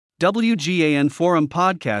WGAN Forum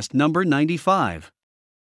Podcast number 95.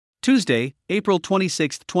 Tuesday, April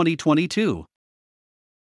 26, 2022.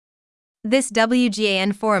 This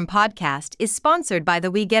WGAN Forum podcast is sponsored by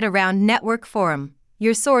the We Get Around Network Forum,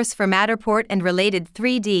 your source for Matterport and related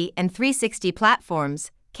 3D and 360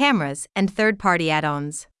 platforms, cameras, and third-party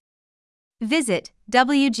add-ons. Visit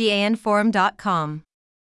WGANforum.com.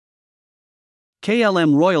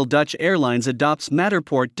 KLM Royal Dutch Airlines adopts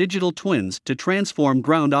Matterport digital twins to transform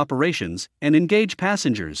ground operations and engage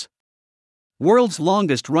passengers. World's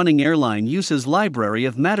longest-running airline uses library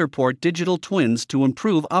of Matterport digital twins to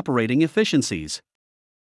improve operating efficiencies.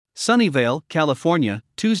 Sunnyvale, California,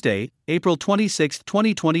 Tuesday, April 26,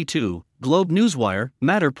 2022, Globe Newswire,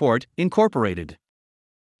 Matterport, Incorporated.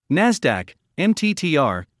 NASDAQ,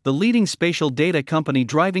 MTTR, the leading spatial data company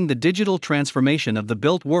driving the digital transformation of the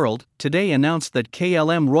built world, today announced that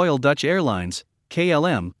KLM Royal Dutch Airlines,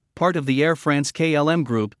 KLM, part of the Air France KLM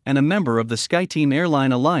Group and a member of the SkyTeam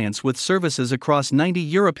Airline Alliance with services across 90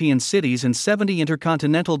 European cities and 70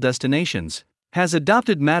 intercontinental destinations, has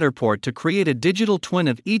adopted Matterport to create a digital twin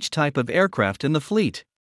of each type of aircraft in the fleet.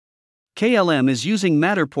 KLM is using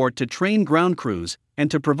Matterport to train ground crews and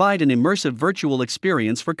to provide an immersive virtual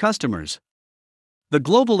experience for customers. The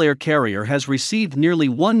global air carrier has received nearly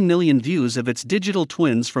 1 million views of its digital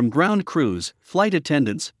twins from ground crews, flight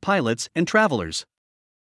attendants, pilots, and travelers.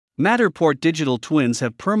 Matterport digital twins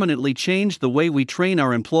have permanently changed the way we train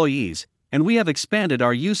our employees, and we have expanded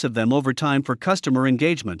our use of them over time for customer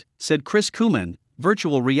engagement, said Chris Kuman,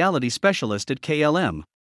 virtual reality specialist at KLM.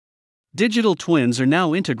 Digital twins are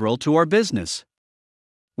now integral to our business.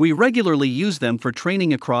 We regularly use them for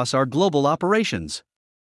training across our global operations.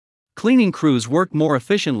 Cleaning crews work more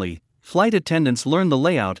efficiently, flight attendants learn the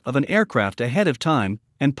layout of an aircraft ahead of time,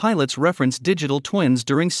 and pilots reference digital twins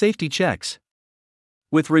during safety checks.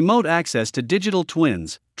 With remote access to digital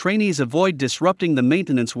twins, trainees avoid disrupting the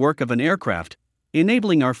maintenance work of an aircraft,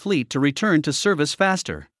 enabling our fleet to return to service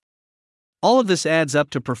faster. All of this adds up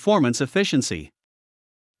to performance efficiency.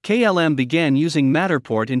 KLM began using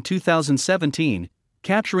Matterport in 2017,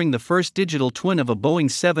 capturing the first digital twin of a Boeing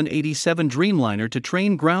 787 Dreamliner to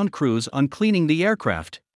train ground crews on cleaning the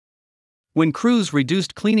aircraft. When crews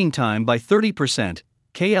reduced cleaning time by 30%,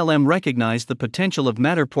 KLM recognized the potential of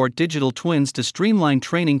Matterport digital twins to streamline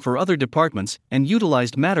training for other departments and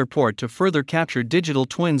utilized Matterport to further capture digital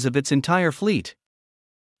twins of its entire fleet.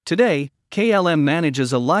 Today, KLM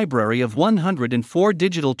manages a library of 104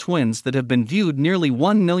 digital twins that have been viewed nearly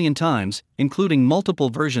 1 million times, including multiple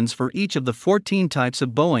versions for each of the 14 types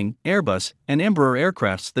of Boeing, Airbus, and Embraer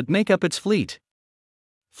aircrafts that make up its fleet.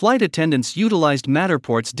 Flight attendants utilized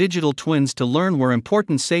Matterport's digital twins to learn where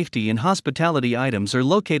important safety and hospitality items are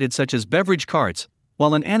located, such as beverage carts,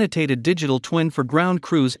 while an annotated digital twin for ground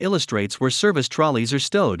crews illustrates where service trolleys are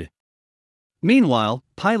stowed. Meanwhile,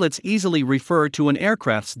 pilots easily refer to an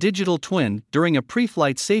aircraft's digital twin during a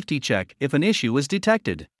pre-flight safety check if an issue is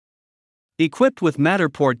detected. Equipped with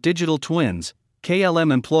Matterport digital twins,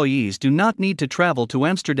 KLM employees do not need to travel to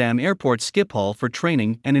Amsterdam Airport Schiphol for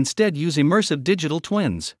training and instead use immersive digital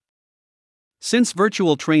twins. Since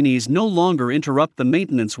virtual trainees no longer interrupt the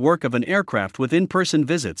maintenance work of an aircraft with in-person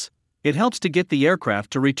visits, it helps to get the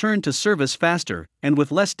aircraft to return to service faster and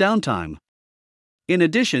with less downtime. In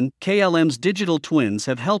addition, KLM's digital twins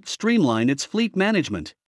have helped streamline its fleet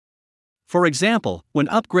management. For example, when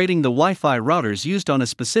upgrading the Wi-Fi routers used on a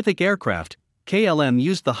specific aircraft, KLM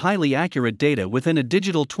used the highly accurate data within a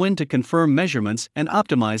digital twin to confirm measurements and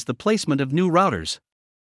optimize the placement of new routers.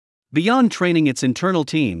 Beyond training its internal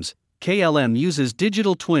teams, KLM uses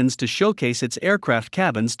digital twins to showcase its aircraft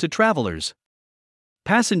cabins to travelers.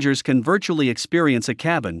 Passengers can virtually experience a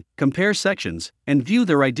cabin, compare sections, and view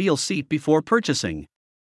their ideal seat before purchasing.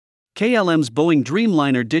 KLM's Boeing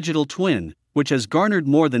Dreamliner digital twin, which has garnered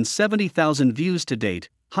more than 70,000 views to date,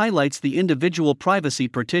 highlights the individual privacy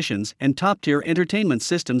partitions and top-tier entertainment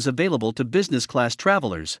systems available to business-class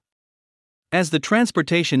travelers. As the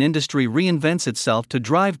transportation industry reinvents itself to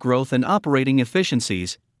drive growth and operating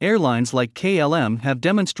efficiencies, airlines like KLM have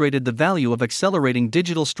demonstrated the value of accelerating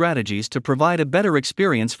digital strategies to provide a better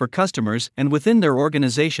experience for customers and within their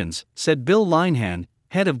organizations, said Bill Linehan,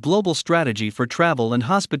 head of global strategy for travel and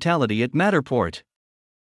hospitality at Matterport.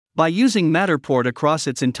 By using Matterport across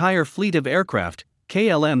its entire fleet of aircraft,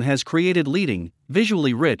 KLM has created leading,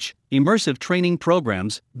 visually rich, immersive training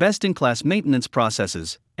programs, best-in-class maintenance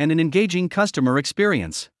processes, and an engaging customer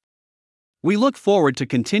experience. We look forward to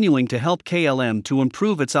continuing to help KLM to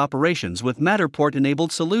improve its operations with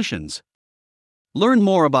Matterport-enabled solutions. Learn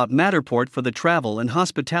more about Matterport for the travel and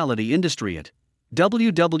hospitality industry at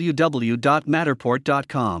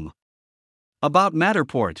www.matterport.com. About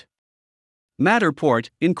Matterport. Matterport,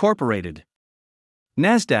 Incorporated.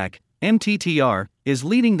 Nasdaq, MTTR, is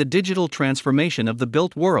leading the digital transformation of the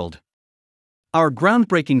built world. Our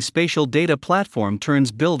groundbreaking spatial data platform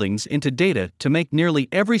turns buildings into data to make nearly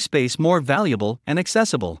every space more valuable and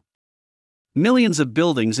accessible. Millions of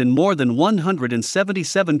buildings in more than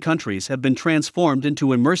 177 countries have been transformed into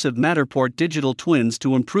immersive Matterport digital twins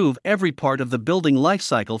to improve every part of the building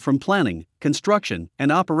lifecycle, from planning, construction,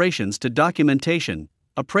 and operations to documentation,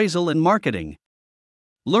 appraisal, and marketing.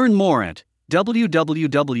 Learn more at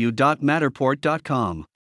www.matterport.com.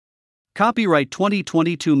 Copyright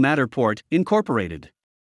 2022 Matterport, Incorporated.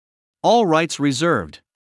 All rights reserved.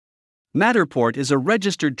 Matterport is a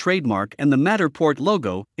registered trademark, and the Matterport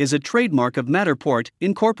logo is a trademark of Matterport,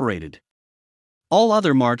 Incorporated. All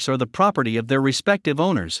other marks are the property of their respective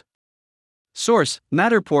owners. Source: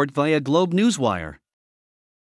 Matterport via Globe Newswire.